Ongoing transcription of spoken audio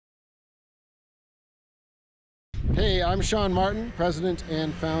Hey, I'm Sean Martin, president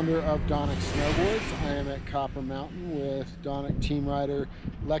and founder of Donek Snowboards. I am at Copper Mountain with Donek Team rider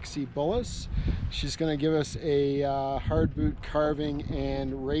Lexi Bullis. She's going to give us a hard boot carving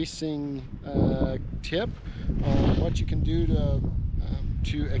and racing tip on what you can do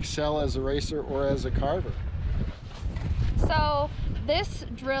to excel as a racer or as a carver. So this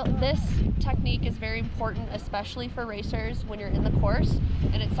technique is very important, especially for racers when you're in the course,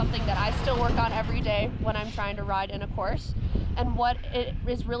 and it's something that I still work on every day when I'm trying to ride in a course. And what it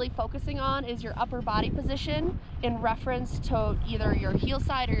is really focusing on is your upper body position in reference to either your heel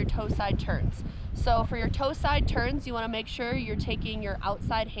side or your toe side turns. So for your toe side turns, you want to make sure you're taking your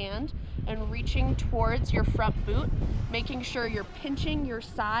outside hand and reaching towards your front boot, making sure you're pinching your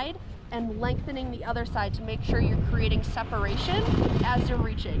side and lengthening the other side to make sure you're creating separation as you're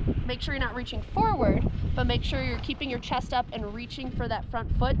reaching. Make sure you're not reaching forward, but make sure you're keeping your chest up and reaching for that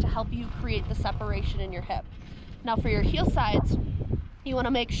front foot to help you create the separation in your hip. Now for your heel sides, you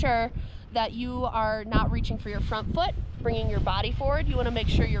wanna make sure that you are not reaching for your front foot, bringing your body forward. You wanna make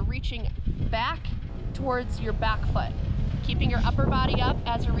sure you're reaching back towards your back foot. Keeping your upper body up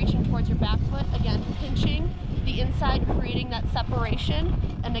as you're reaching towards your back foot. Again, pinching the inside, creating that separation,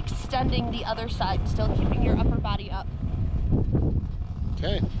 and extending the other side, still keeping your upper body up.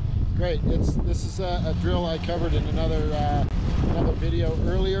 Okay, great. This is a drill I covered in another video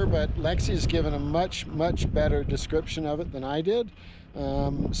earlier, but Lexi's given a much better description of it than I did.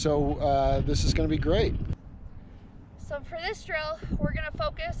 So this is going to be great. So for this drill, we're going to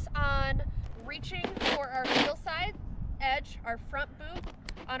focus on reaching for our heel side edge, our front boot,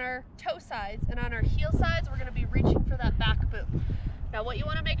 on our toe sides, and on our heel sides we're going to be reaching for that back boot. Now what you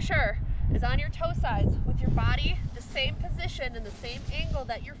want to make sure is on your toe sides, with your body the same position and the same angle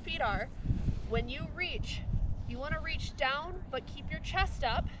that your feet are, when you reach, you want to reach down but keep your chest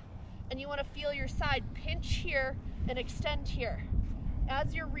up, and you want to feel your side pinch here and extend here.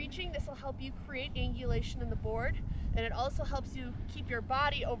 As you're reaching, this will help you create angulation in the board, and it also helps you keep your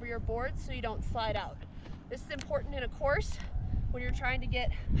body over your board so you don't slide out. This is important in a course when you're trying to get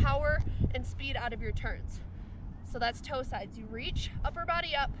power and speed out of your turns. So that's toe sides. You reach, upper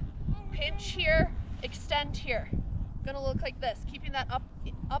body up, pinch here, extend here. Gonna look like this. Keeping that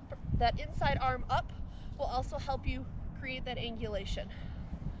that inside arm up will also help you create that angulation.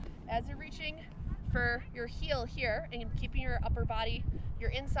 As you're reaching for your heel here and keeping your upper body,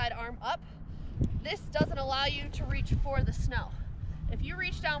 your inside arm up, this doesn't allow you to reach for the snow. If you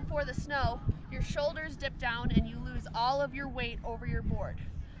reach down for the snow, your shoulders dip down and you lose all of your weight over your board.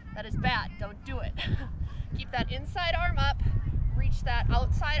 That is bad, don't do it. Keep that inside arm up, reach that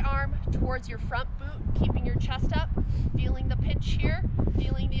outside arm towards your front boot, keeping your chest up, feeling the pinch here,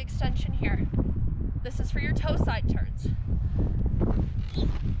 feeling the extension here. This is for your toe side turns.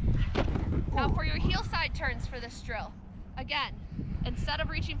 Now for your heel side turns for this drill, again, instead of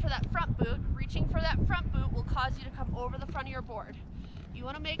reaching for that front boot, reaching for that front boot will cause you to come over the front of your board. You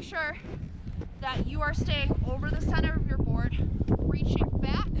want to make sure that you are staying over the center of your board, reaching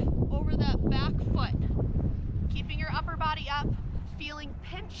back over that back foot, keeping your upper body up, feeling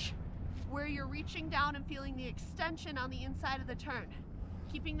pinch where you're reaching down and feeling the extension on the inside of the turn.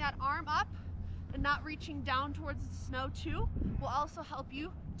 Keeping that arm up and not reaching down towards the snow too will also help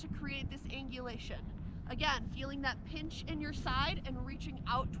you to create this angulation. Again, feeling that pinch in your side and reaching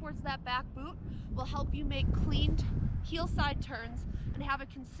out towards that back boot will help you make clean heel side turns and have a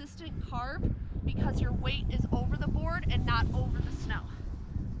consistent carve because your weight is over the board and not over the snow.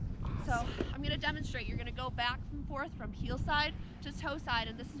 So I'm going to demonstrate. You're going to go back and forth from heel side to toe side,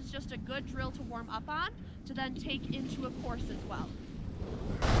 and this is just a good drill to warm up on to then take into a course as well.